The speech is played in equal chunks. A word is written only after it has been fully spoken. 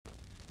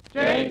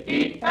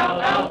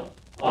J-E-L-L-O.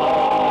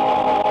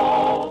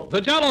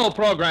 The Jell-O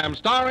program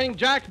starring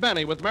Jack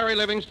Benny with Mary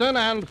Livingston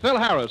and Phil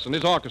Harris and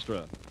his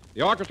orchestra.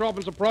 The orchestra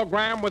opens the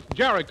program with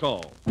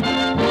Jericho.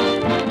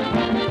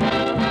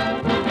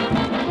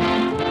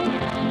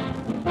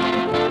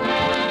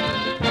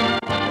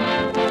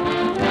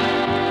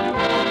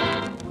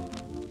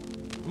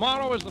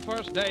 Tomorrow is the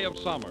first day of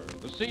summer,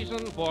 the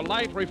season for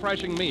light,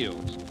 refreshing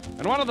meals.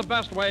 And one of the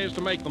best ways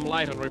to make them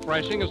light and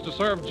refreshing is to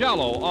serve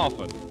Jell-O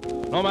often.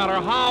 No matter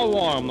how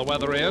warm the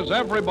weather is,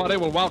 everybody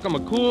will welcome a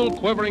cool,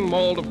 quivering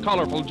mold of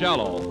colorful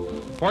Jell-O.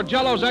 For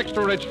Jell-O's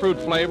extra-rich fruit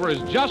flavor is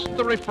just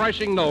the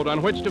refreshing note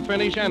on which to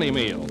finish any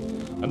meal.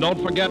 And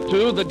don't forget,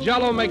 too, that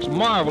Jell-O makes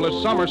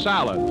marvelous summer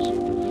salads.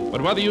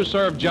 But whether you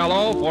serve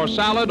Jell-O for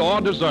salad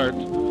or dessert,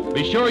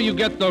 be sure you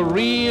get the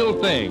real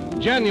thing,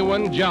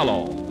 genuine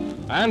Jell-O.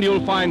 And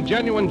you'll find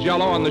genuine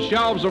Jell-O on the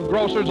shelves of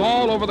grocers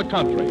all over the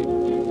country.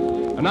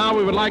 And now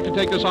we would like to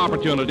take this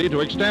opportunity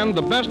to extend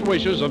the best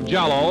wishes of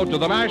Jell-O to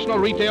the National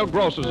Retail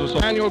Grocers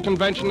Association annual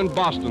convention in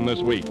Boston this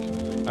week.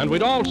 And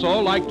we'd also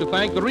like to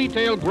thank the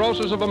Retail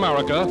Grocers of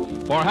America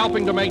for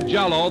helping to make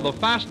Jell-O the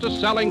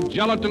fastest-selling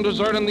gelatin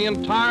dessert in the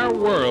entire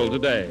world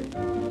today.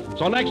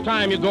 So next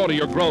time you go to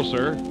your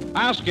grocer,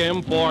 ask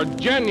him for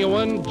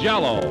genuine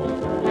Jell-O.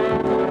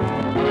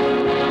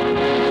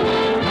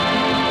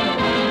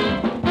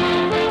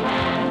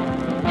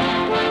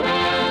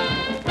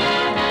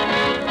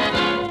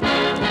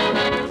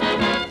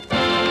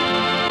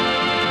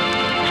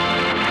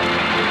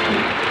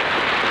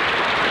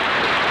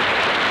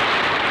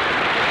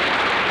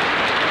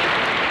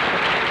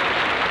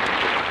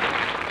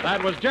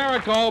 That was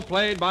Jericho,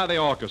 played by the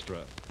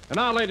orchestra. And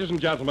now, ladies and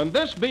gentlemen,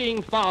 this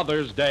being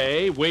Father's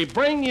Day, we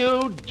bring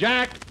you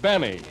Jack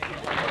Benny.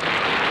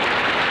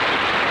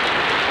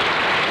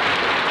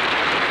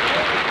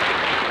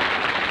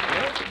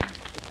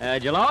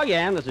 Hello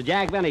again, this is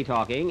Jack Benny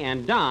talking.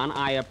 And Don,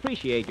 I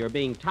appreciate your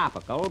being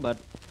topical, but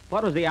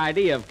what was the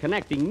idea of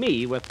connecting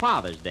me with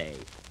Father's Day?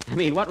 I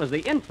mean, what was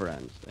the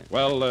inference?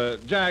 Well,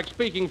 Jack,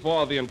 speaking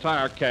for the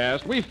entire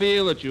cast, we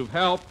feel that you've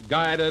helped,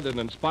 guided, and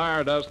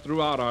inspired us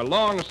throughout our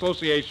long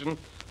association,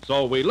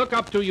 so we look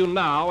up to you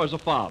now as a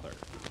father.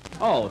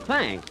 Oh,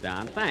 thanks,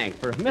 Don, thanks.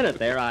 For a minute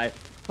there, I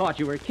thought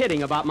you were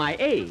kidding about my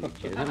age.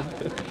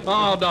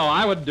 Oh, no,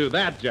 I wouldn't do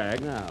that,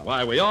 Jack. No.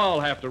 Why, we all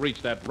have to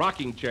reach that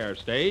rocking chair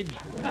stage.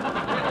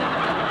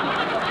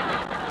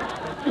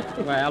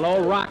 Well,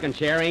 old rocking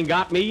chair ain't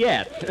got me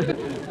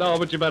yet. No,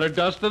 but you better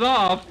dust it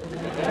off.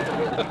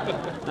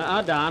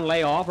 Don,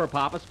 lay off or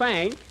Papa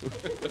spank.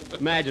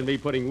 Imagine me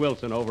putting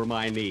Wilson over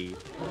my knee.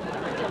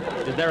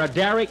 Is there a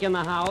Derrick in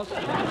the house?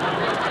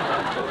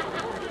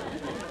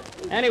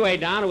 Anyway,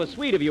 Don, it was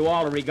sweet of you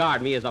all to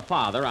regard me as a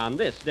father on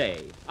this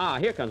day. Ah,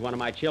 here comes one of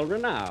my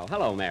children now.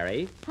 Hello,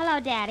 Mary. Hello,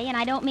 Daddy, and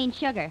I don't mean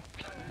sugar.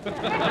 Oh,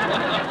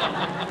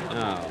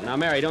 now,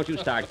 Mary, don't you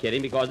start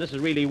kidding, because this is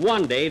really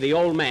one day the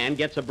old man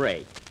gets a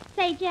break.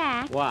 Say,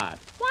 Jack. What?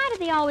 Why do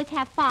they always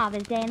have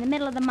Father's Day in the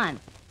middle of the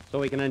month?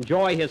 So he can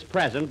enjoy his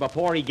present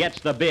before he gets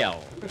the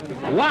bill.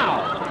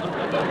 Wow!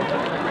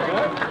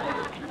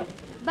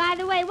 By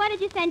the way, what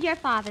did you send your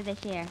father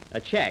this year? A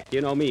check.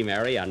 You know me,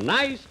 Mary. A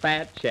nice,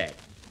 fat check.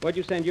 What'd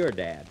you send your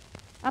dad?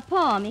 A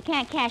poem. You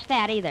can't cash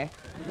that either.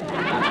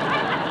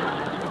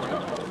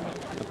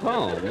 A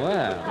poem?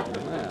 Well.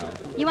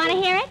 You want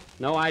to hear it?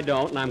 No, I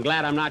don't, and I'm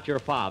glad I'm not your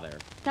father.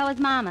 So is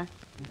Mama.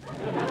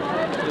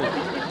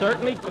 You're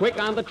certainly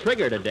quick on the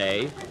trigger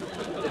today.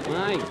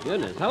 My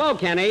goodness. Hello,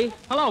 Kenny.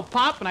 Hello,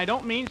 Pop, and I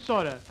don't mean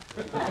soda.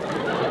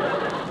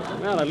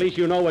 Well, at least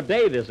you know what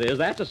day this is.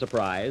 That's a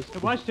surprise.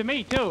 It was to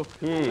me, too.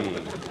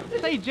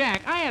 Say,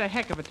 Jack, I had a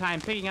heck of a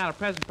time picking out a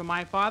present for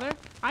my father.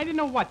 I didn't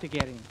know what to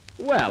get him.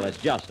 Well, it's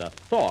just a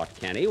thought,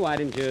 Kenny. Why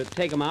didn't you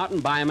take him out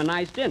and buy him a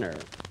nice dinner?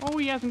 Oh,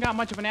 he hasn't got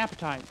much of an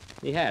appetite.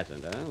 He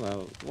hasn't, huh?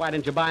 Well, why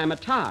didn't you buy him a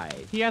tie?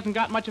 He hasn't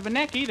got much of a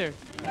neck, either.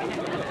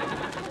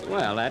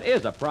 Well, that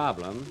is a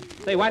problem.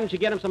 Say, why didn't you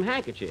get him some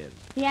handkerchiefs?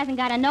 He hasn't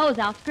got a nose,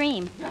 I'll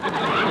scream.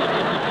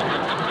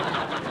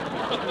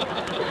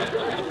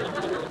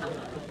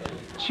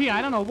 Gee,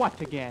 I don't know what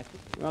to get.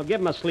 Well, give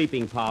him a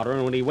sleeping powder,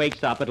 and when he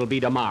wakes up, it'll be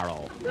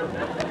tomorrow.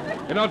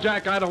 You know,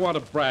 Jack, I don't want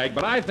to brag,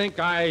 but I think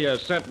I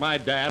sent my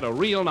dad a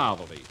real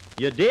novelty.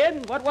 You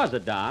did? What was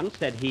it, Don?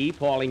 Said he,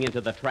 falling into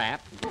the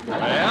trap.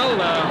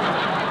 Well,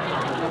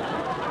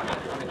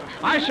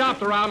 I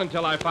shopped around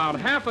until I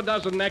found half a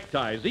dozen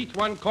neckties, each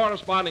one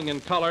corresponding in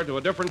color to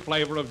a different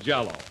flavor of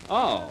Jell-O.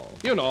 Oh.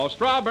 You know,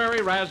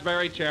 strawberry,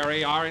 raspberry,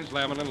 cherry, orange,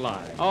 lemon, and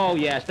lime. Oh,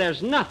 yes,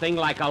 there's nothing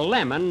like a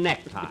lemon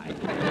necktie.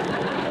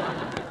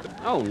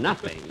 Oh,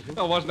 nothing.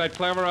 Oh, wasn't that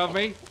clever of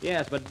me?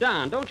 Yes, but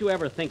Don, don't you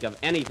ever think of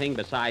anything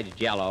besides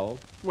Jell-O?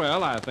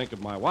 Well, I think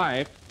of my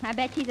wife. I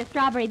bet she's a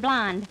strawberry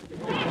blonde.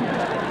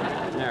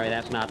 Mary,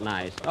 that's not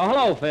nice. Oh,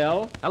 hello,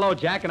 Phil. Hello,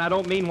 Jack, and I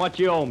don't mean what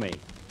you owe me.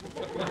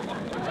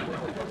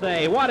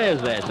 Say, what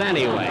is this,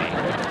 anyway?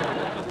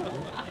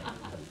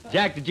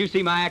 Jack, did you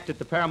see my act at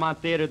the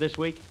Paramount Theater this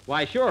week?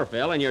 Why, sure,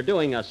 Phil, and you're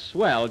doing a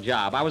swell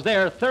job. I was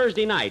there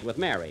Thursday night with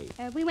Mary.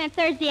 We went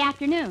Thursday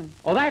afternoon.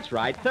 Oh, that's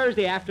right,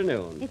 Thursday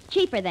afternoon. It's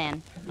cheaper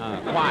then.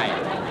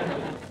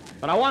 Quiet.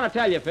 But I want to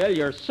tell you, Phil,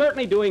 you're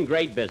certainly doing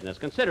great business,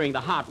 considering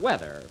the hot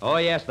weather. Oh,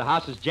 yes, the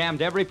house has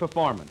jammed every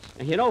performance.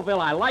 And you know,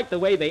 Phil, I like the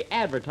way they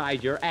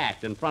advertise your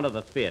act in front of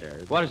the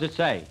theater. What does it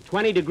say?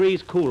 20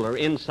 degrees cooler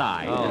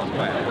inside. Oh.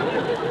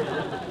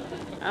 Well,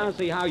 I don't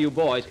see how you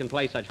boys can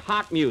play such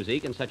hot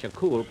music in such a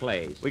cool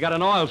place. We got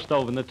an oil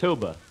stove in the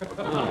tuba.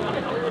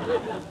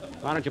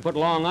 Why don't you put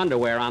long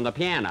underwear on the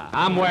piano?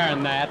 I'm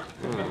wearing that.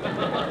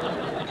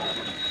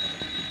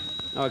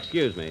 Oh,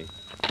 excuse me.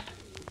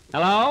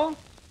 Hello?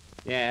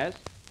 Yes.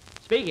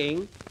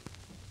 Speaking.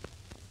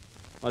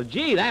 Well,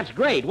 gee, that's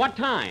great. What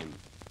time?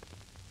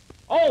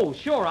 Oh,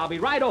 sure, I'll be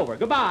right over.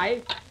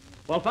 Goodbye.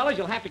 Well, fellas,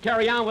 you'll have to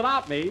carry on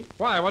without me.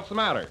 Why, what's the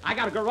matter? I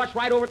gotta go rush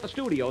right over at the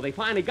studio. They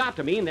finally got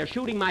to me, and they're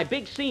shooting my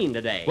big scene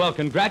today. Well,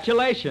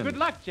 congratulations. Good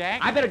luck, Jack.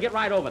 I better get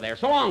right over there.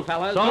 So long,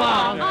 fellas. So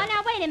long. Oh,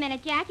 now, wait a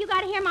minute, Jack. You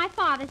got to hear my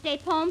Father's Day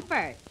poem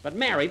first. But,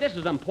 Mary, this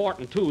is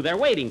important, too. They're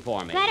waiting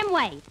for me. Let him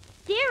wait.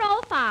 Dear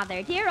old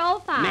father,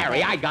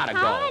 Mary, I gotta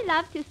how go. I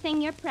love to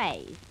sing your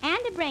praise and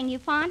to bring you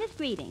fondest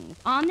greetings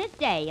on this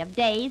day of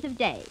days of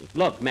days.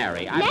 Look,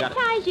 Mary, I've got...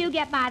 Neckties you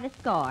get by the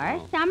score,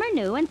 Oh. some are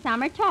new and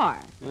some are tore.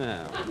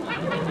 Well,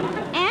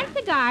 And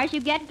cigars you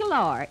get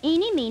galore,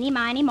 eeny, meeny,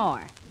 miny,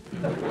 more.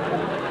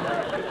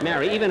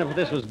 Mary, even if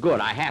this was good,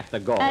 I have to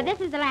go. This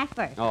is the last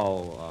verse.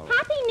 Oh,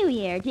 Happy New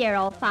Year, dear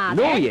old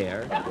father. New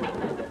Year?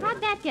 How'd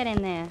that get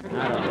in there?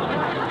 I don't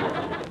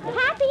know.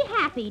 Happy,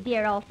 happy,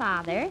 dear old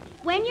father.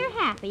 When you're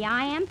happy,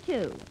 I am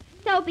too.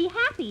 So be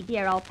happy,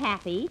 dear old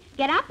pappy.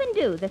 Get up and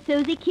do the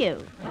Susie Q.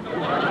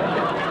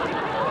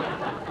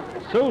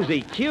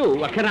 Susie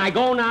Q. Can I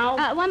go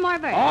now? One more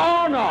verse.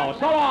 Oh, no.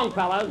 So long,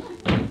 fellas.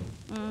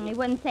 He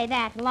wouldn't say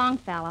that,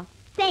 Longfellow.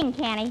 Sing,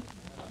 Kenny.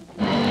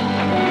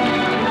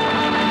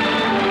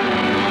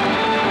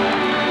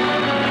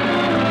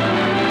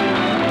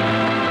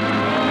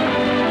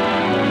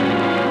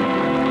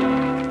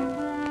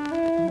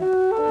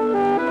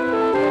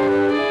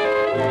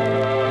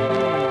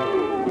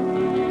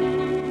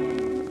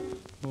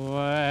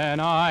 When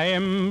I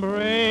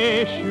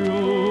embrace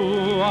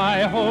you,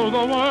 I hold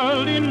the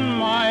world in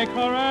my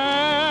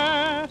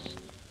caress.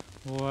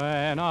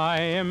 When I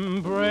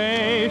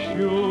embrace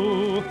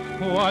you,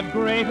 what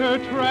greater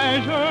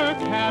treasure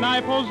can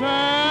I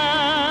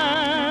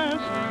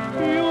possess?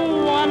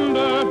 You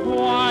wonder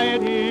why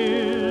it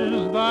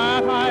is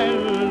that I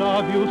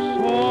love you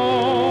so.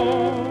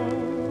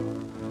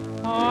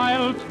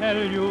 I'll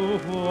tell you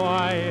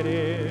why it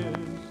is.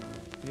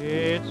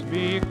 It's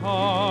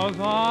because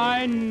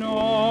I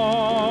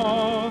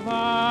know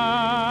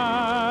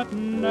that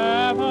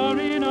never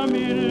in a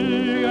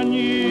million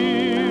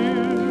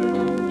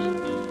years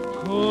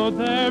could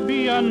there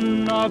be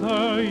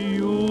another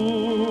you.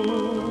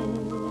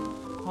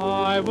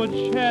 I would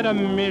shed a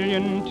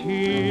million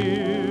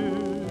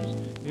tears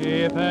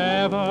if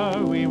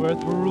ever we were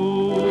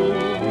through.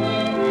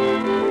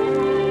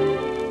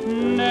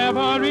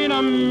 Never in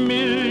a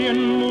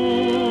million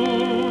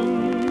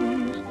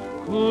moons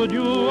could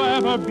you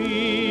ever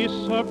be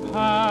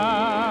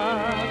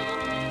surpassed.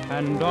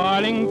 And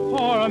darling,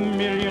 for a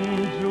million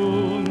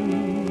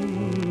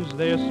Junes,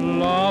 this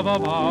love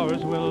of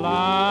ours will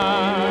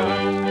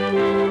last.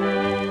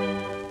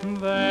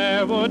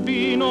 There would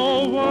be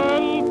no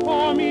world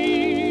for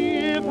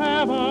me if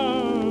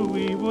ever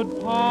we would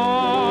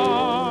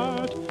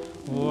part.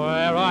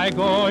 Where I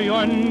go,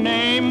 your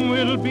name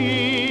will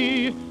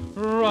be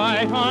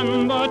right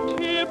on the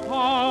tip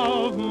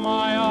of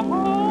my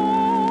heart.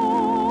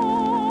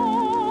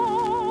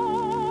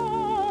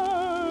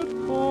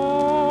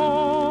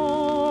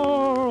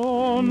 For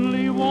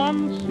only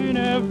once in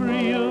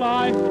every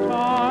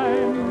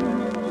lifetime,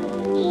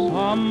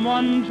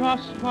 someone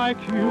just like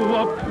you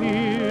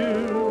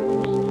appears.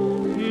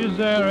 Is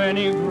there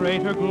any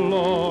greater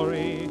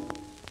glory,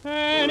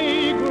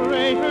 any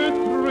greater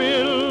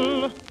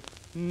thrill?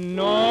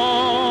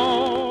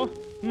 No,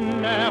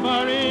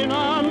 never in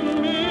a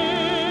million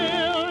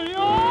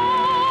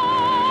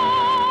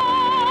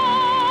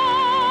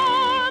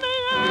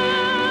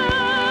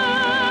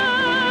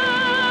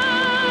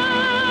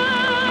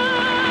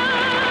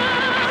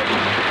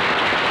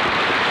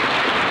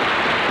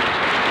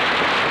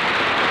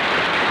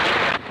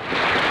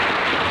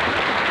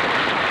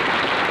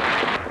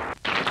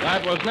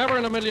That was Never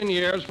in a Million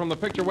Years from the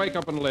picture Wake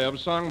Up and Live,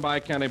 sung by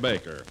Kenny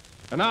Baker.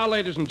 And now,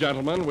 ladies and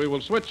gentlemen, we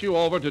will switch you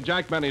over to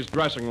Jack Benny's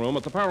dressing room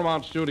at the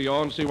Paramount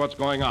Studio and see what's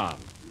going on.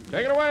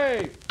 Take it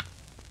away.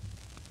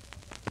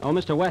 Oh,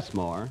 Mr.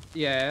 Westmore.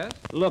 Yes?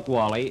 Look,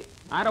 Wally,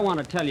 I don't want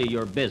to tell you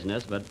your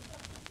business, but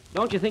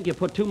don't you think you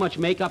put too much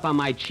makeup on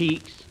my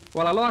cheeks?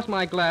 Well, I lost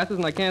my glasses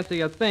and I can't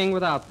see a thing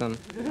without them.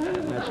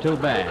 That's too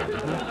bad.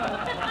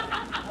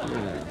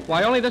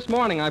 Why, only this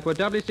morning I put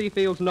W.C.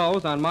 Field's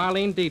nose on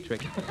Marlene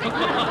Dietrich.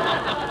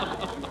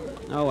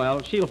 Oh,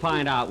 well, she'll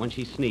find out when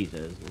she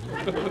sneezes.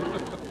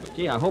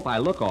 Gee, I hope I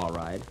look all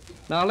right.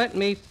 Now, let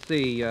me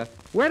see.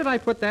 Where did I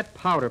put that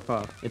powder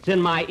puff? It's in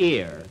my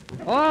ear.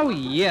 Oh,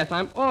 yes,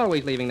 I'm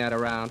always leaving that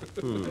around.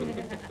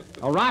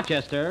 Oh,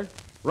 Rochester.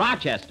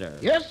 Rochester.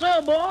 Yes,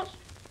 sir, boss.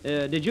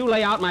 Did you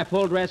lay out my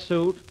full dress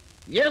suit?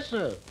 Yes,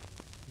 sir.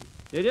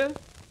 Did you?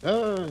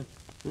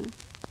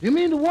 You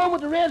mean the one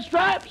with the red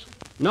stripes?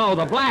 No,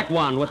 the black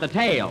one with the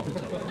tail.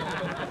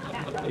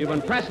 You've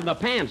been pressing the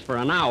pants for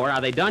an hour.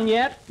 Are they done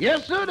yet?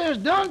 Yes, sir, they're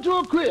done to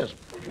a crisp.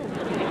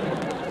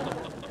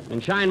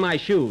 And shine my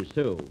shoes,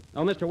 too.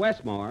 Oh, Mr.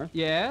 Westmore,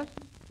 Yes?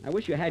 I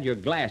wish you had your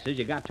glasses.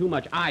 You got too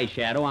much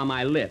eyeshadow on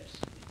my lips.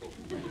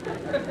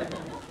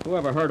 Who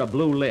ever heard of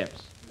blue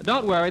lips?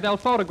 Don't worry, they'll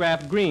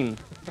photograph green.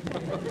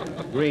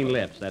 Green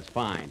lips, that's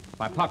fine. If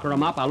I pucker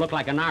them up, I'll look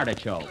like an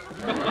artichoke.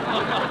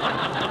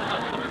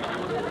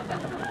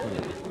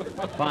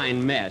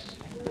 Fine mess.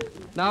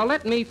 Now,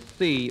 let me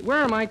see. Where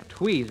are my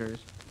tweezers?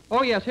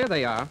 Oh, yes, here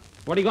they are.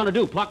 What are you going to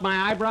do, pluck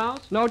my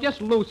eyebrows? No,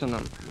 just loosen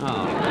them.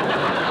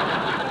 Oh.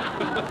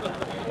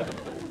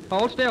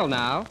 Hold still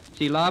now.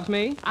 She loves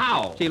me.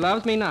 Ow. She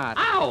loves me not.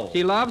 Ow.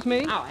 She loves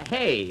me. Ow.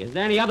 Hey, is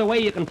there any other way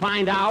you can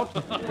find out?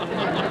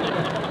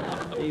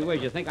 Gee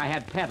whiz, you think I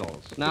had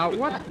petals? Now,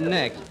 what's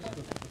next?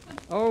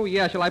 Oh,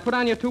 yeah, shall I put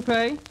on your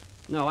toupee?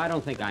 No, I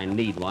don't think I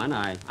need one.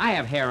 I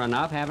have hair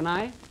enough, haven't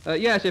I?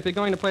 Yes, if you're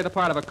going to play the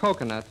part of a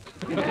coconut.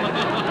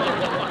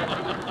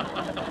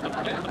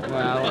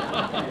 Well,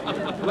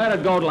 let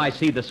it go till I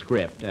see the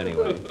script,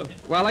 anyway.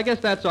 Well, I guess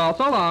that's all.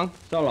 So long.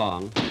 So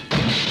long.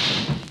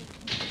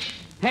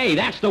 Hey,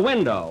 that's the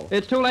window.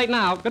 It's too late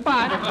now.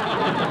 Goodbye.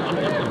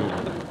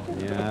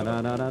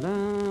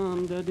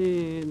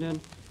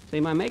 Say,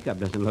 my makeup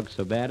doesn't look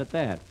so bad at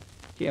that.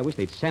 Gee, I wish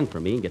they'd send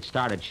for me and get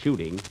started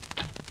shooting.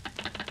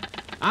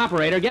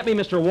 Operator, get me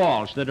Mr.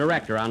 Walsh, the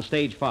director, on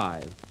stage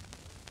 5.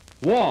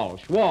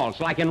 Walsh,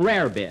 like in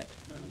Rarebit.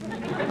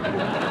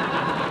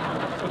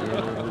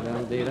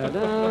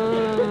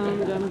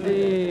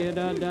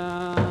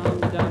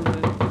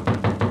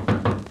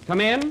 Come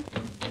in.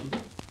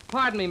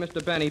 Pardon me,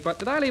 Mr. Benny, but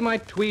did I leave my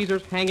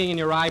tweezers hanging in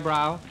your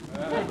eyebrow?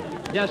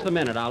 Just a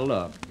minute, I'll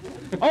look.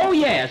 Oh,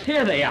 yes,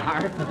 here they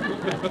are.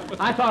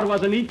 I thought it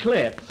was an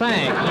eclipse.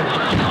 Thanks.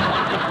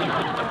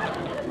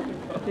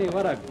 Hey,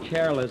 what a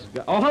careless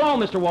guy. Oh, hello,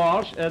 Mr.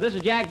 Walsh. This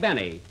is Jack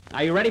Benny.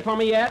 Are you ready for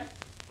me yet?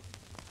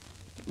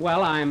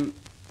 Well,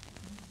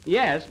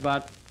 yes,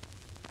 but...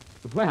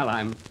 Well,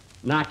 I'm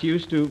not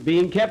used to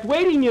being kept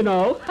waiting, you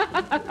know.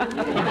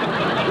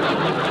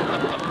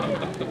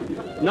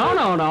 No,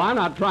 I'm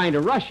not trying to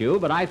rush you,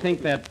 but I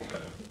think that...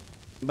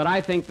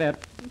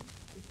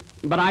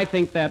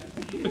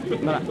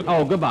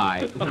 Oh,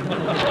 goodbye.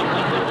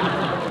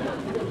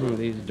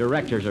 These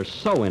directors are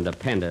so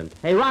independent.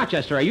 Hey,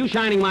 Rochester, are you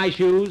shining my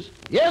shoes?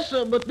 Yes,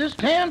 sir, but this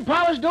tan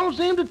polish don't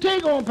seem to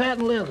take on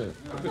patent leather.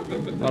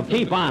 Well,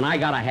 keep on. I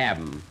gotta have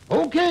them.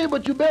 Okay,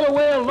 but you better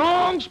wear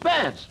long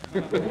spats.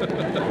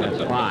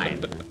 That's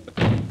fine.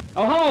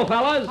 Oh, hello,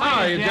 fellas.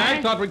 Hi,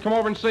 Jack. Thought we'd come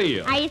over and see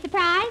you. Are you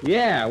surprised?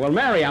 Yeah, well,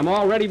 Mary, I'm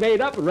all ready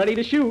made up and ready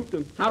to shoot.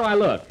 How do I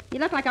look? You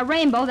look like a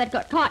rainbow that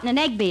got caught in an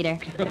egg beater.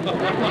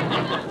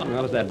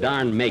 Well, it's that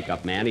darn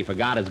makeup man. He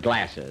forgot his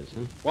glasses.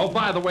 Well,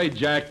 by the way,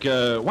 Jack,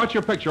 what's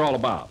your picture all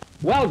about?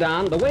 Well,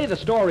 Don, the way the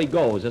story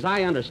goes, as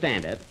I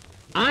understand it,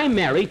 I'm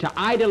married to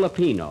Ida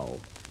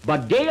Lupino.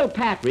 But Gail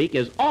Patrick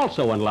is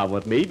also in love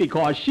with me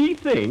because she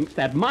thinks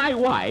that my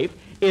wife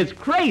is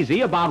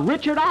crazy about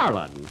Richard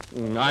Arlen.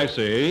 I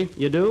see.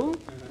 You do?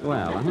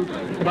 Well,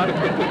 but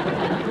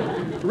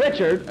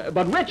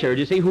Richard,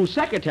 you see, whose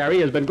secretary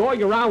has been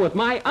going around with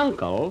my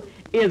uncle,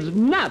 is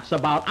nuts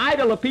about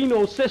Ida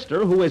Lupino's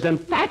sister, who is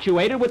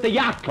infatuated with the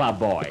Yacht Club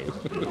boys.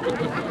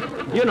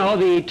 You know,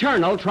 the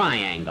eternal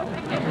triangle.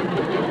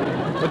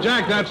 But,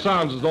 Jack, that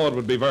sounds as though it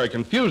would be very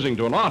confusing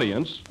to an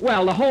audience.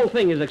 Well, the whole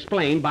thing is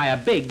explained by a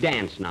big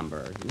dance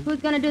number.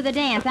 Who's going to do the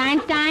dance,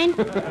 Einstein?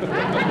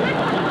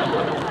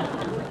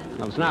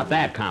 Well, it's not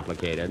that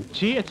complicated.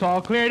 Gee, it's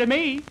all clear to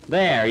me.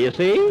 There, you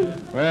see?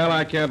 Well,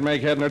 I can't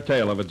make head nor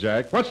tail of it,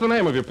 Jack. What's the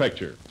name of your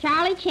picture?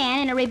 Charlie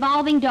Chan in a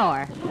revolving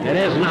door. It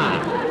is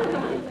not.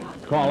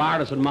 It's called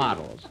Artisan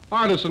Models.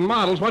 Artists and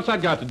models, what's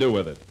that got to do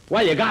with it?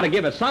 Well, you got to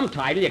give it some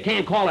title. You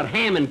can't call it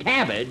Ham and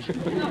Cabbage.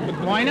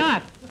 Why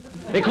not?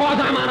 Because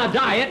I'm on a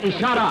diet and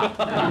shut up.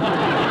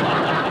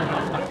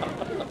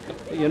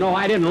 You know,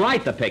 I didn't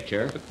write the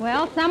picture.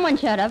 Well, someone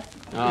should have.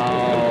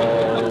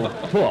 Oh,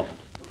 poof.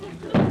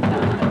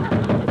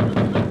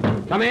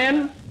 Come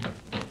in.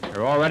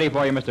 We're all ready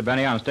for you, Mr.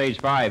 Benny, on stage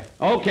 5.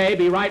 Okay,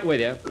 be right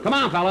with you. Come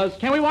on, fellas.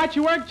 Can we watch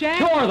you work, Jack?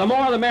 Sure, the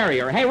more the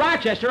merrier. Hey,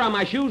 Rochester, are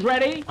my shoes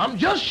ready? I'm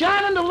just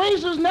shining the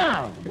laces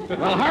now.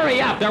 Well,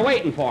 hurry up. They're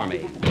waiting for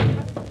me.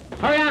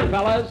 Hurry on,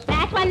 fellas.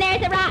 That's when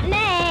there's a rotten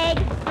egg.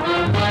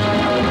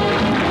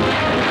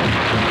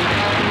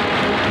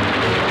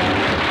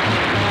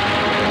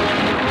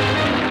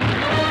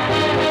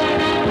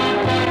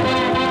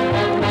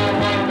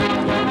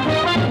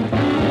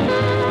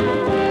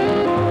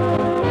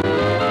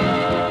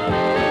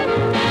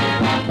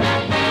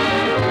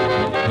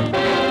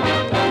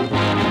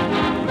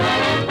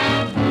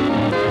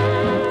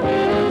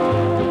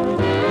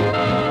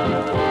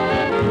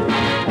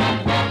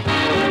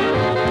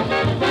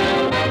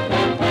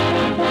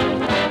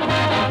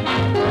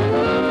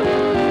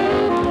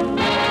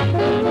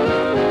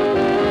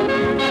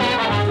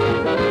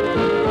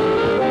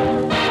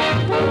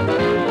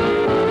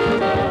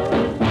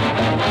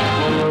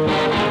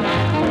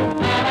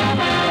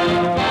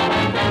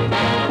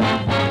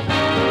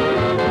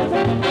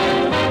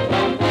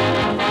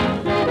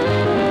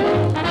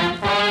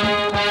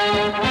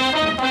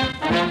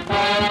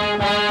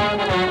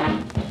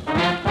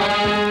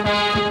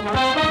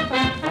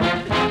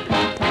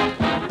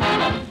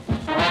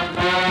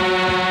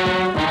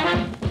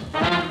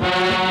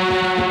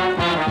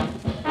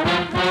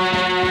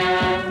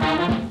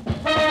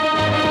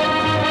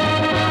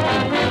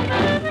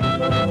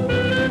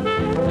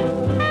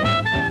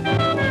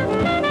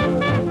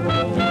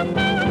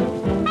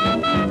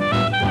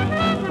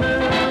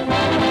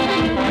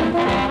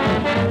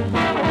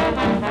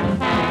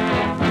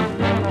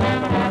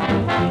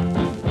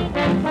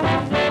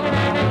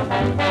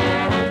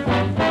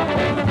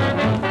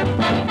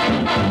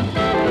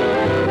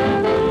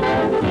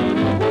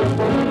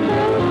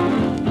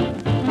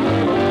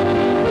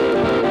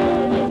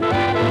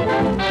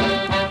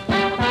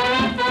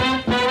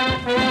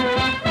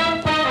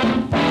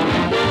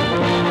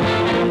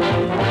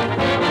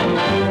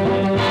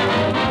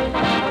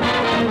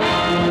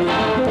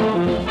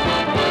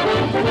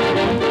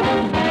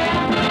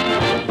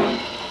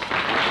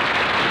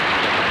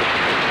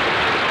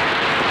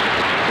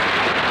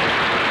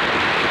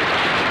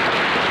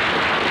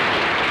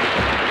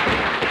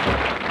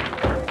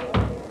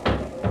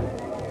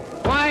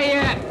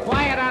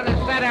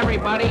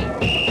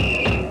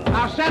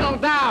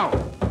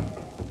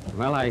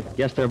 Well, I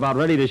guess they're about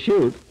ready to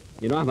shoot.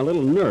 You know, I'm a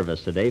little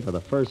nervous today for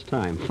the first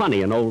time.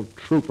 Funny, an old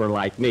trooper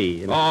like me.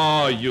 You know?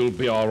 Oh, you'll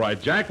be all right,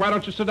 Jack. Why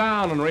don't you sit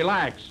down and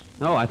relax?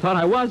 Oh, I thought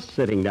I was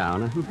sitting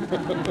down.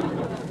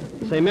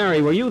 Say,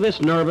 Mary, were you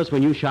this nervous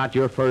when you shot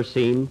your first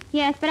scene?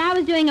 Yes, but I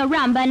was doing a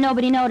rumba and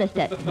nobody noticed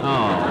it. Oh,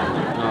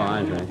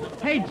 I see.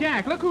 Hey,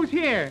 Jack, look who's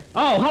here.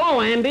 Oh,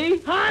 hello, Andy.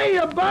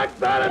 Hiya, Buck.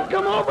 Thought I'd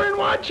come over and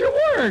watch you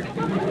work.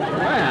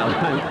 Well,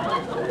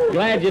 I'm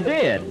glad you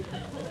did.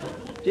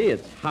 Gee,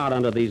 it's hot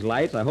under these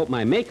lights. I hope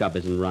my makeup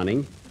isn't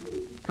running.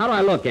 How do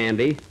I look,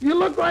 Andy? You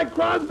look like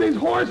Crosby's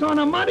horse on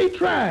a muddy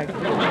track.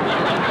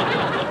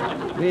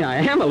 Yeah, I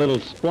am a little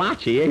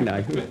splotchy, ain't I?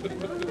 I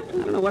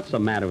don't know what's the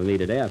matter with me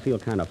today. I feel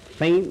kind of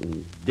faint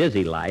and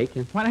dizzy-like.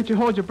 Why don't you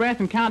hold your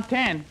breath and count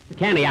 10?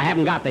 Candy, I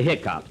haven't got the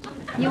hiccups.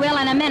 You will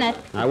in a minute.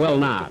 I will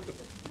not.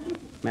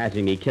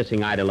 Imagine me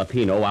kissing Ida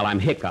Lupino while I'm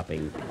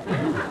hiccuping.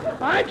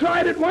 I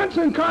tried it once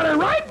and caught her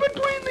right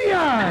between the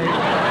eyes.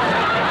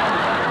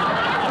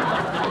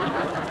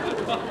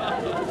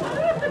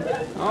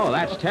 Oh,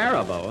 that's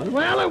terrible.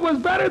 Well, it was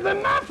better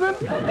than nothing.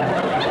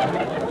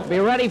 Be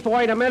ready for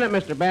you in a minute,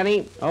 Mr.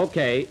 Benny.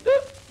 Okay.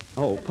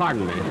 Oh,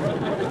 pardon me.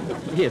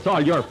 Gee, it's all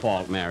your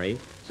fault, Mary.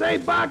 Say,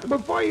 Buck,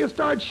 before you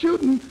start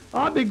shooting,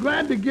 I'll be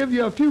glad to give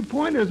you a few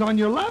pointers on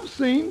your love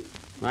scene.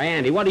 Now,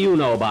 Andy, what do you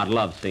know about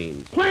love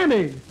scenes?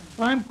 Plenty.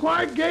 I'm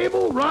Clark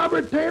Gable,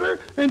 Robert Taylor,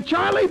 and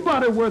Charlie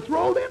Butterworth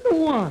rolled into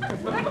one.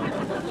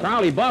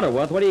 Charlie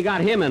Butterworth, what do you got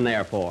him in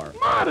there for?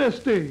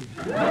 Modesty.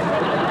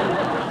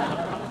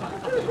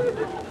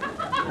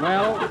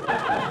 Well,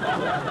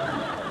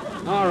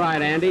 all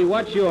right, Andy,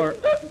 what's your...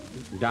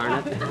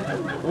 Darn it.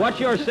 What's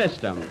your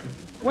system?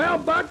 Well,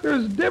 Buck,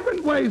 there's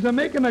different ways of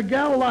making a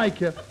gal like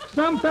you.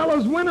 Some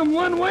fellows win 'em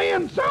one way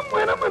and some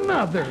win 'em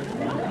another.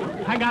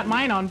 I got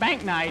mine on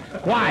bank night.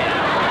 Quiet.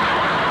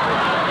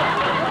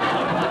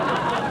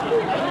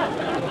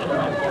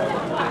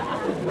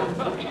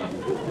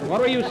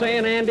 What were you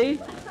saying, Andy?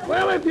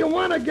 Well, if you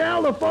want a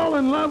gal to fall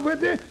in love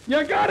with you,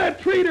 you gotta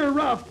treat her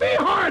rough. Be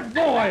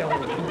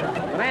hard-boiled.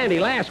 But, Andy,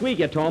 last week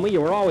you told me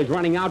you were always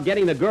running out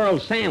getting the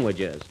girls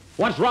sandwiches.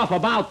 What's rough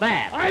about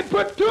that? I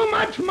put too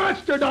much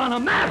mustard on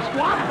 'em, that's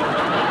what.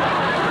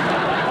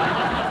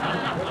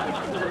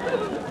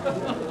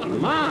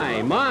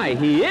 My,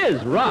 he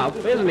is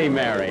rough, isn't he,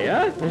 Mary,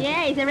 huh?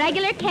 Yeah, he's a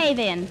regular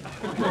cave-in.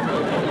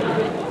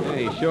 Yeah,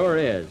 he sure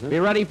is. Huh? Be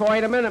ready for you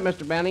in a minute,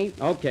 Mr. Benny.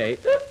 Okay.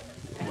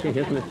 Gee,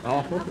 isn't it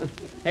awful?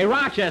 Hey,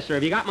 Rochester,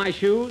 have you got my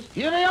shoes?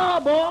 Here they are,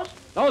 boss.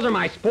 Those are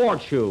my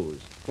sport shoes.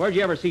 Where'd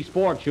you ever see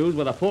sport shoes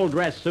with a full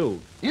dress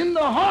suit? In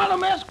the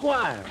Harlem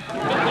Esquire.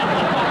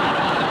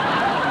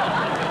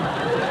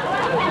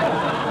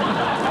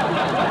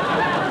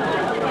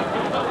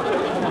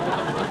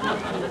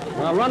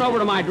 Well, run over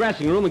to my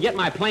dressing room and get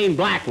my plain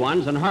black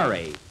ones and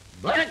hurry.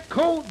 Black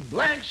coat,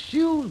 black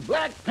shoes,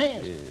 black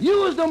pants. Yeah.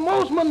 You was the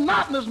most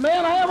monotonous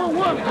man I ever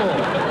worked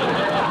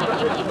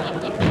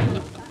for.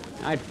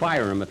 I'd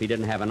fire him if he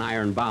didn't have an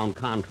iron-bound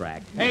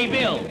contract. Hey,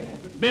 Bill.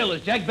 Bill,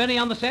 is Jack Benny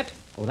on the set?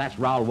 Oh, that's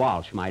Raoul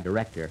Walsh, my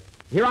director.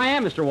 Here I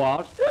am, Mr.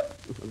 Walsh.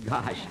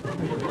 Gosh.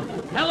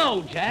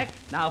 Hello, Jack.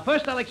 Now,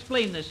 first I'll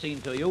explain this scene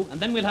to you, and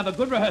then we'll have a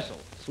good rehearsal.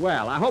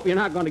 Swell. I hope you're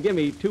not going to give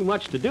me too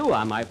much to do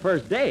on my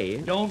first day.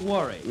 Don't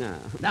worry. No.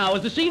 Now,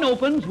 as the scene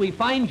opens, we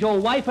find your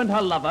wife and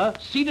her lover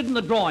seated in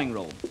the drawing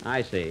room.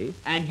 I see.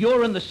 And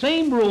you're in the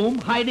same room,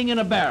 hiding in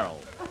a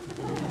barrel.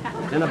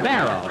 In a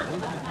barrel?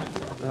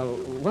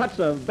 What's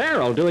a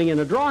barrel doing in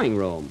a drawing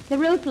room? The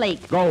roof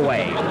leak. Go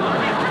away.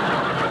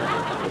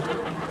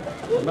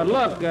 But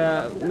look,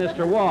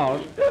 Mr.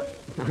 Walsh,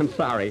 I'm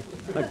sorry.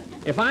 Look,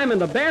 if I'm in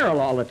the barrel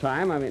all the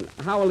time, I mean,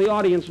 how will the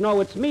audience know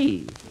it's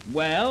me?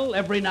 Well,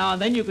 every now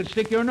and then you can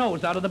stick your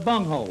nose out of the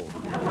bunghole.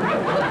 Oh,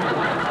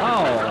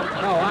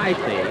 I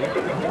see.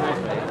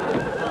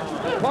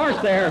 Of course,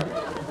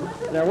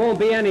 there won't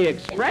be any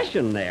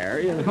expression there.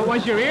 You know. If it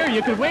was your ear,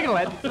 you could wiggle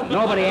it.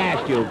 Nobody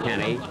asked you,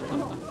 Kenny.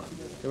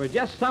 There was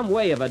just some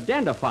way of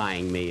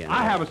identifying me.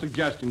 I have a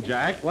suggestion,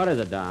 Jack. What is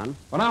it, Don?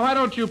 Well, now, why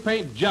don't you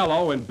paint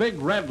Jell-O in big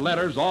red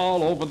letters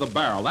all over the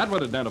barrel? That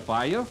would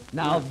identify you.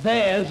 Now,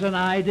 there's an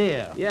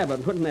idea. Yeah,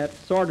 but wouldn't that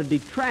sort of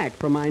detract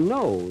from my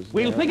nose?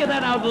 We'll figure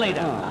that out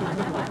later.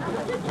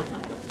 Oh.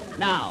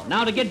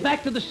 Now, to get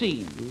back to the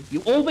scene.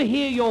 You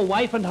overhear your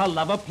wife and her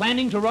lover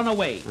planning to run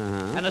away.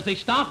 Uh-huh. And as they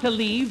start to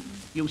leave,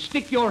 you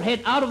stick your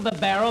head out of the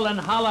barrel and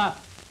holler,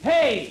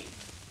 "Hey!"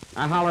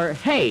 I holler,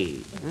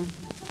 "Hey!" Huh?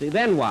 See,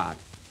 then what?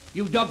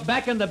 You duck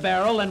back in the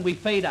barrel and we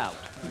fade out.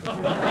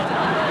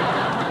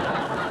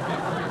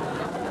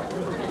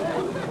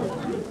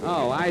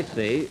 Oh, I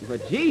see.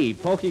 But gee,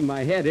 poking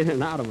my head in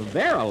and out of a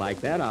barrel like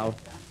that, I'll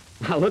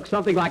look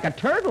something like a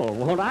turtle,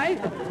 won't I?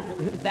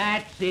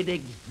 That's it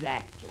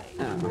exactly.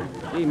 Oh,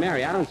 gee,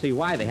 Mary, I don't see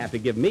why they have to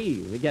get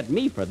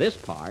me for this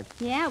part.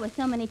 Yeah, with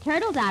so many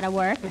turtles out of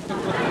work.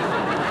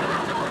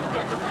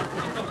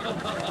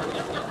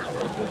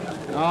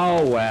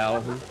 Oh,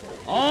 well.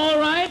 All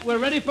right, we're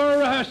ready for a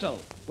rehearsal.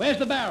 Where's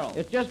the barrel?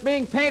 It's just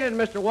being painted,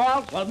 Mr.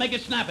 Walsh. Well, make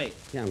it snappy.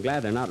 Yeah, I'm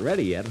glad they're not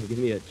ready yet. It'll give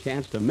me a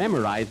chance to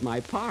memorize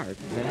my part.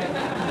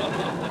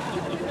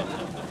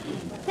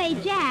 Say,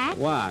 Jack.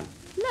 What?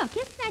 Look,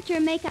 isn't that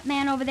your makeup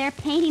man over there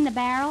painting the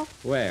barrel?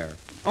 Where?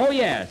 Oh,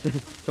 yes.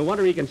 No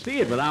wonder he can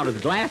see it without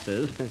his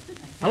glasses.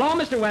 Hello,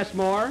 Mr.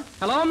 Westmore.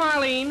 Hello,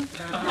 Marlene.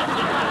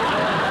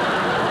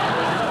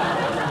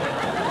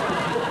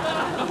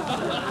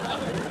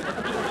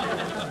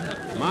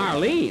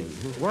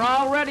 Marlene? We're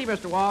all ready,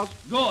 Mr. Waltz.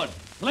 Good.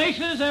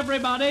 Places,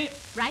 everybody.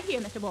 Right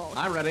here, Mr. Waltz.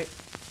 I'm ready.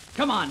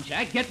 Come on,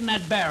 Jack. Get in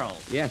that barrel.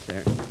 Yes,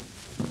 sir.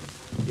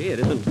 Gee, it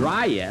isn't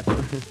dry yet.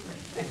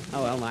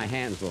 Oh, well, my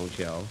hands won't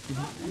show.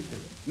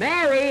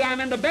 Mary, I'm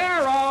in the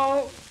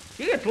barrel.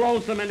 Gee, it's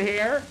lonesome in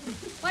here.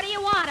 What do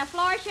you want, a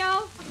floor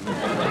show?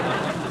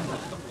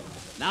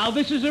 Now,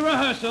 this is a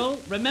rehearsal.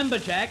 Remember,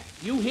 Jack,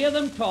 you hear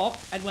them talk,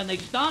 and when they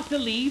start to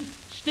leave,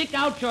 stick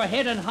out your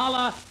head and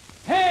holler,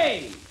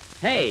 hey!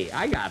 Hey,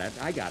 I got it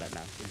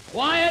now.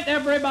 Quiet,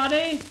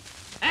 everybody.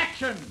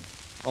 Action!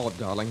 Oh,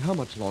 darling, how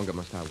much longer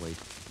must I wait?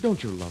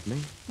 Don't you love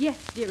me? Yes,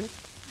 dearest.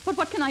 But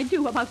what can I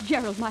do about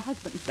Gerald, my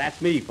husband? That's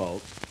me,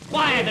 folks.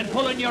 Quiet and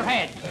pull in your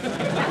head.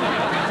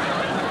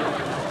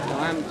 Oh,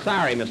 I'm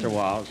sorry, Mr.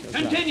 Walsh.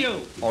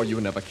 Continue. Oh,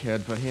 you never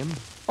cared for him?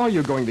 Are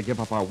you going to give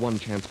up our one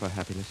chance for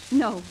happiness?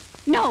 No.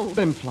 No.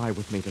 Then fly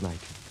with me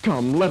tonight.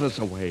 Come, let us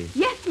away.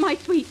 Yes, my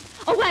sweet.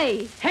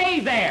 Away.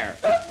 Hey there!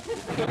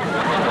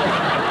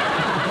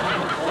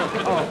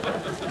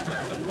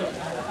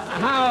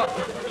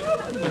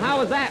 How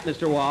was that,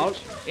 Mr. Walsh?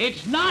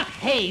 It's not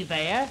hey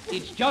there.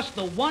 It's just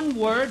the one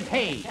word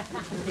hey.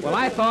 Well,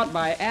 I thought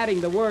by adding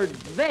the word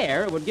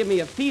there, it would give me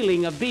a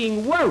feeling of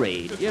being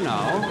worried, you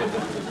know.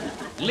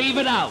 Leave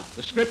it out.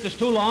 The script is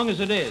too long as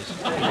it is.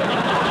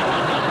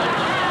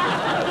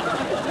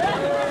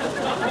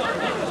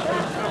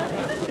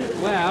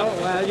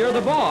 Well, you're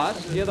the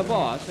boss. You're the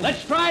boss.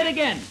 Let's try it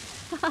again.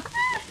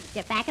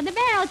 Get back in the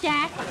barrel,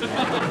 Jack.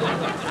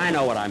 I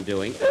know what I'm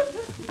doing.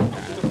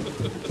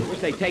 Wish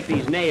they'd take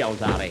these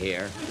nails out of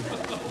here.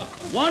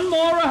 One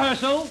more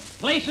rehearsal.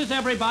 Places,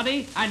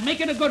 everybody, and make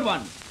it a good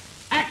one.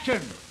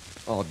 Action.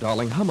 Oh,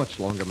 darling, how much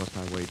longer must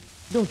I wait?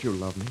 Don't you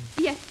love me?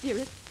 Yes,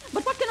 dearest.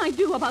 But what can I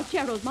do about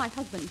Gerald, my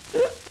husband?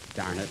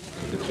 Darn it.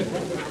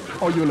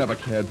 Oh, you never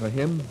cared for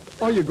him?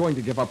 Are you going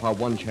to give up our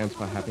one chance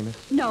for happiness?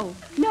 No.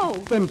 No.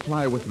 Then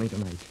fly with me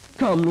tonight.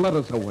 Come, let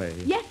us away.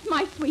 Yes,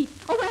 my sweet.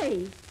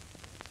 Away.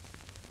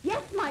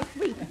 Yes, my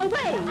sweet.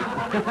 Away.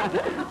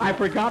 I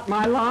forgot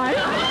my line.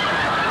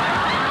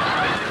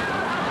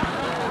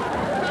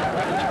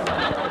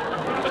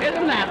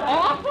 Isn't that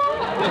awful?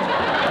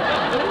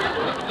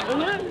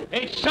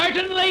 It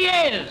certainly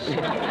is.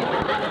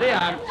 Yeah,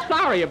 I'm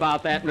sorry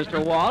about that, Mr.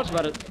 Walsh,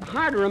 but it's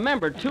hard to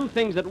remember two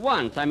things at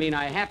once. I mean,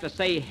 I have to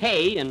say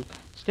hey and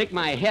stick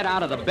my head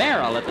out of the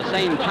barrel at the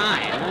same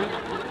time.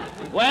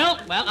 Well,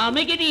 I'll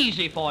make it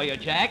easy for you,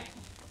 Jack.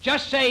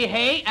 Just say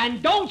hey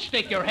and don't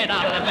stick your head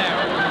out of the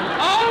barrel.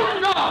 Oh,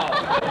 no!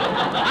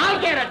 I'll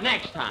get it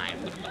next time.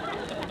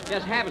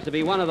 Just happens to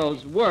be one of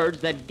those words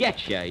that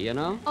gets you, you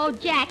know? Oh,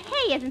 Jack,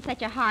 hay isn't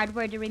such a hard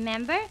word to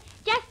remember.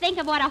 Just think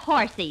of what a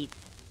horse eats.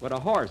 What a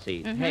horse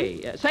eats.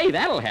 Hey, say,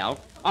 that'll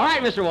help. All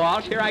right, Mr.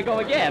 Walsh, here I go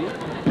again.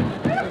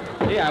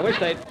 Gee, I wish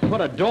they'd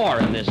put a door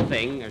in this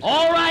thing.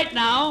 All right,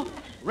 now.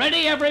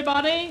 Ready,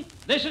 everybody?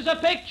 This is a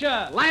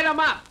picture. Light 'em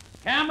up.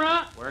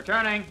 Camera. We're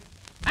turning.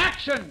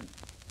 Action.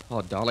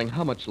 Oh, darling,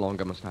 how much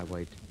longer must I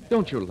wait?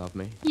 Don't you love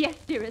me? Yes,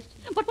 dearest.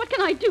 But what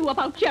can I do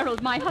about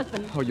Gerald, my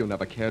husband? Oh, you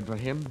never cared for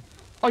him?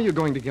 Are you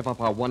going to give up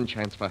our one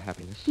chance for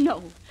happiness?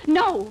 No.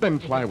 No. Then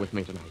fly with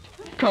me tonight.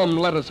 Come,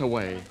 let us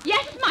away.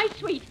 Yes, my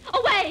sweet.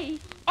 Away.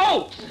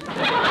 Oats!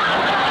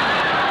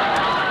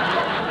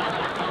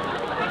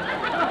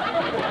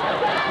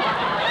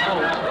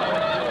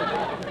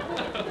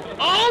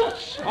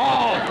 Oats?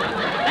 Oh,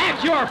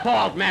 that's your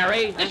fault,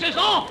 Mary. This is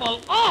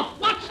awful. Oh,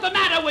 what's the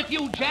matter with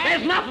you, Jack?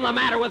 There's nothing the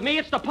matter with me.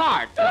 It's the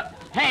part.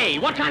 Hey,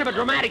 what kind of a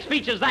dramatic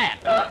speech is that?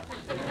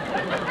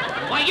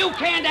 Why, you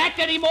can't act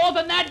any more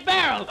than that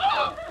barrel.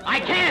 I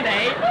can't,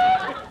 eh?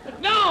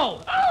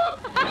 No.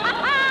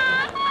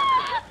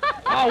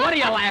 Oh, what are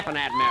you laughing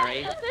at,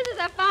 Mary? This is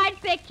a fine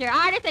picture.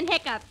 Artists and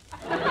hiccups.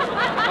 Oh,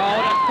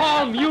 does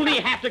Paul Muni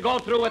have to go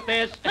through with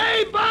this?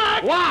 Hey,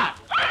 Buck! What?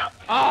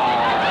 Oh.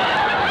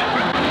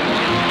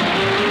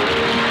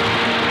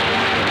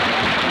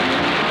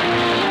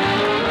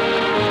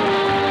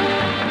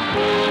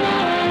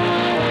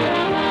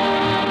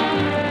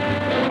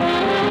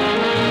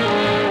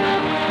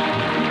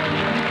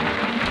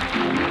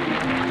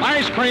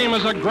 Ice cream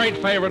is a great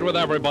favorite with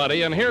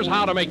everybody, and here's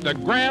how to make the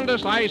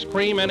grandest ice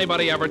cream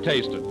anybody ever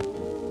tasted.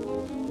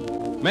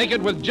 Make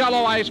it with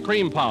Jell-O ice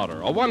cream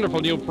powder, a wonderful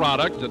new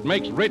product that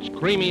makes rich,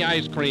 creamy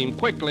ice cream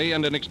quickly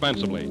and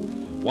inexpensively.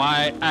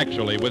 Why,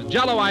 actually, with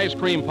Jell-O ice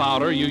cream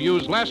powder, you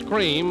use less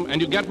cream and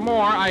you get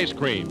more ice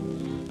cream.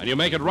 And you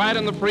make it right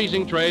in the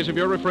freezing trays of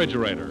your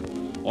refrigerator.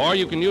 Or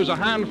you can use a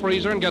hand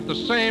freezer and get the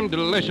same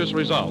delicious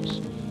results.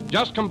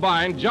 Just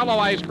combine Jell-O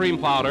ice cream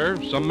powder,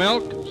 some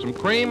milk, some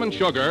cream and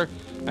sugar,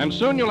 and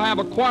soon you'll have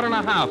a quart and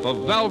a half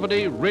of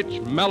velvety,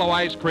 rich, mellow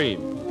ice cream.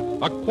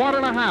 A quart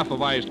and a half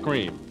of iced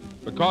cream.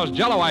 Because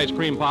Jell-O ice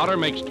cream powder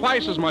makes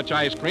twice as much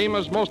ice cream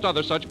as most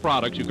other such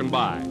products you can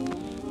buy.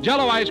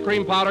 Jell-O ice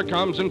cream powder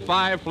comes in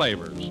 5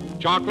 flavors: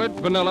 chocolate,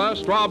 vanilla,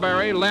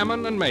 strawberry,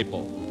 lemon, and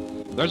maple.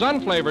 There's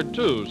unflavored,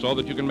 too, so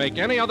that you can make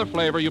any other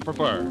flavor you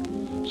prefer.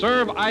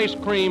 Serve ice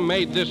cream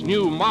made this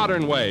new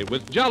modern way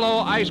with Jell-O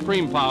ice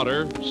cream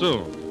powder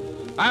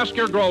soon. Ask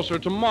your grocer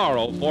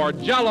tomorrow for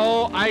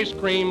Jell-O ice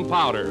cream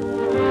powder.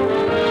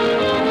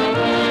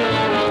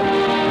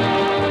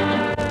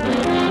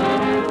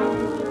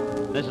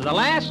 This is the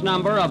last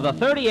number of the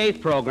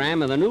 38th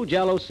program in the new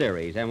Jell-O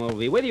series, and we'll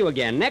be with you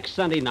again next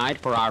Sunday night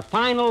for our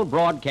final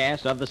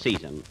broadcast of the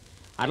season.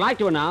 I'd like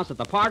to announce that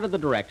the part of the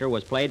director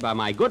was played by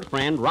my good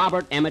friend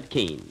Robert Emmett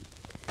Keene.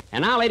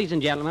 And now, ladies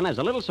and gentlemen, as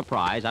a little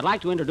surprise, I'd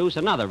like to introduce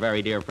another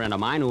very dear friend of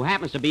mine who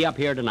happens to be up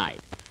here tonight.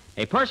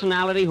 A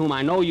personality whom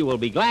I know you will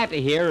be glad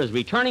to hear is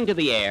returning to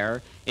the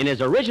air in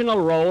his original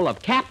role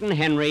of Captain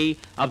Henry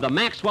of the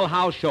Maxwell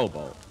House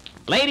Showboat.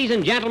 Ladies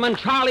and gentlemen,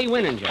 Charlie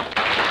Winninger.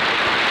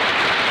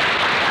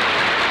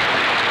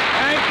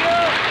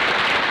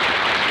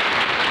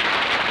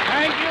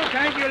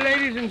 Thank you,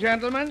 ladies and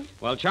gentlemen.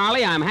 Well,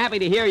 Charlie, I'm happy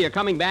to hear you're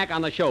coming back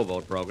on the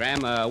Showboat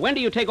program. When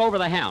do you take over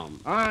the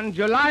helm? On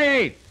July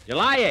 8th.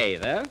 July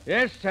 8th, eh?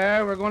 Yes,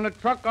 sir. We're going to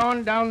truck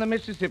on down the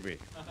Mississippi.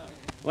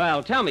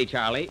 Well, tell me,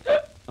 Charlie.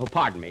 Oh,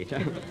 pardon me.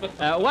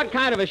 What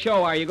kind of a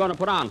show are you going to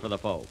put on for the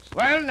folks?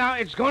 Well, now,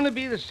 it's going to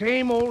be the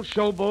same old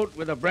Showboat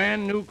with a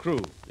brand new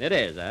crew. It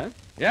is, eh?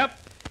 Yep.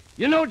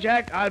 You know,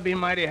 Jack, I'll be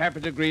mighty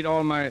happy to greet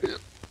all my...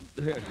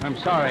 I'm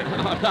sorry.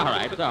 Oh, it's all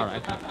right. It's all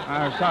right.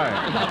 I'm sorry.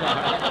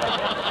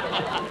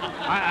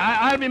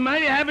 I'll be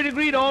mighty happy to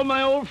greet all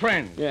my old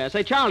friends. Yeah,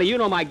 say, Charlie, you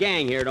know my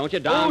gang here, don't you?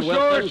 Don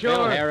Wilson,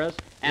 Phil Harris,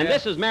 and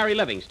this is Mary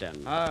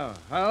Livingston. Oh,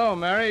 hello,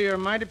 Mary. You're a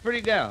mighty pretty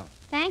gal.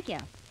 Thank you.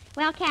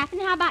 Well, Captain,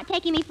 how about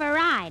taking me for a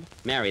ride?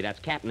 Mary, that's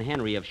Captain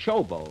Henry of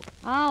Showboat.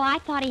 Oh, I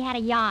thought he had a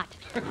yacht.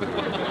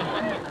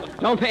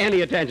 Don't pay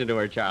any attention to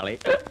her, Charlie.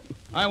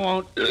 I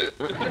won't.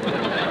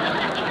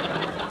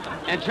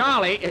 And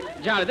Charlie,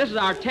 this is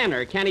our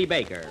tenor, Kenny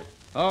Baker.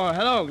 Oh,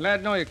 hello. Glad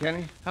to know you,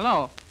 Kenny.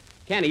 Hello.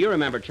 Kenny, you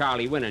remember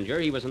Charlie Winninger.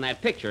 He was in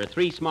that picture,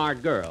 Three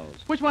Smart Girls.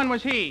 Which one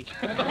was he?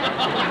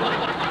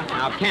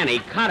 Now, Kenny,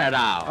 cut it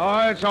out.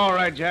 Oh, it's all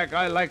right, Jack.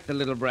 I like the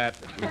little brat.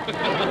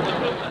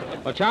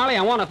 Well, Charlie,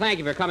 I want to thank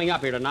you for coming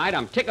up here tonight.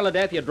 I'm tickled to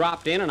death you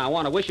dropped in, and I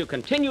want to wish you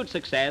continued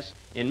success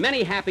in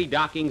many happy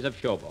dockings of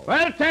Showboat.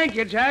 Well, thank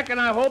you, Jack, and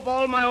I hope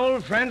all my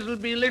old friends will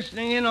be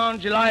listening in on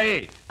July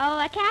 8th.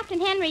 Oh, Captain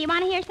Henry, you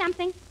want to hear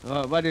something?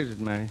 What is it,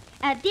 Mary?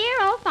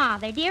 Dear old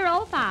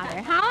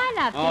father, how I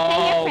love to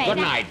say your prayers.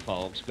 Good night,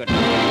 folks. Good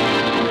night.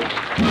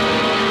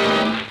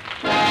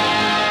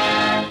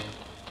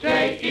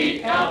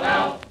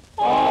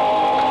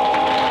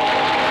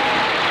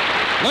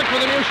 Look for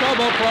the new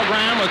Showboat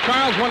program with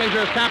Charles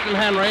Winninger's Captain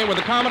Henry, with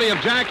the comedy of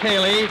Jack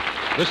Haley,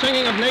 the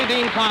singing of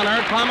Nadine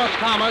Connor, Thomas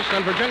Thomas,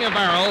 and Virginia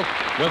Verrill,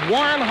 with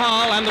Warren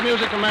Hull and the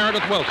music of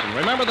Meredith Wilson.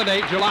 Remember the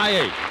date, July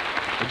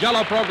 8th. The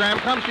Jell-O program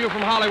comes to you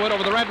from Hollywood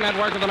over the Red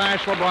Network of the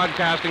National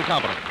Broadcasting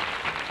Company.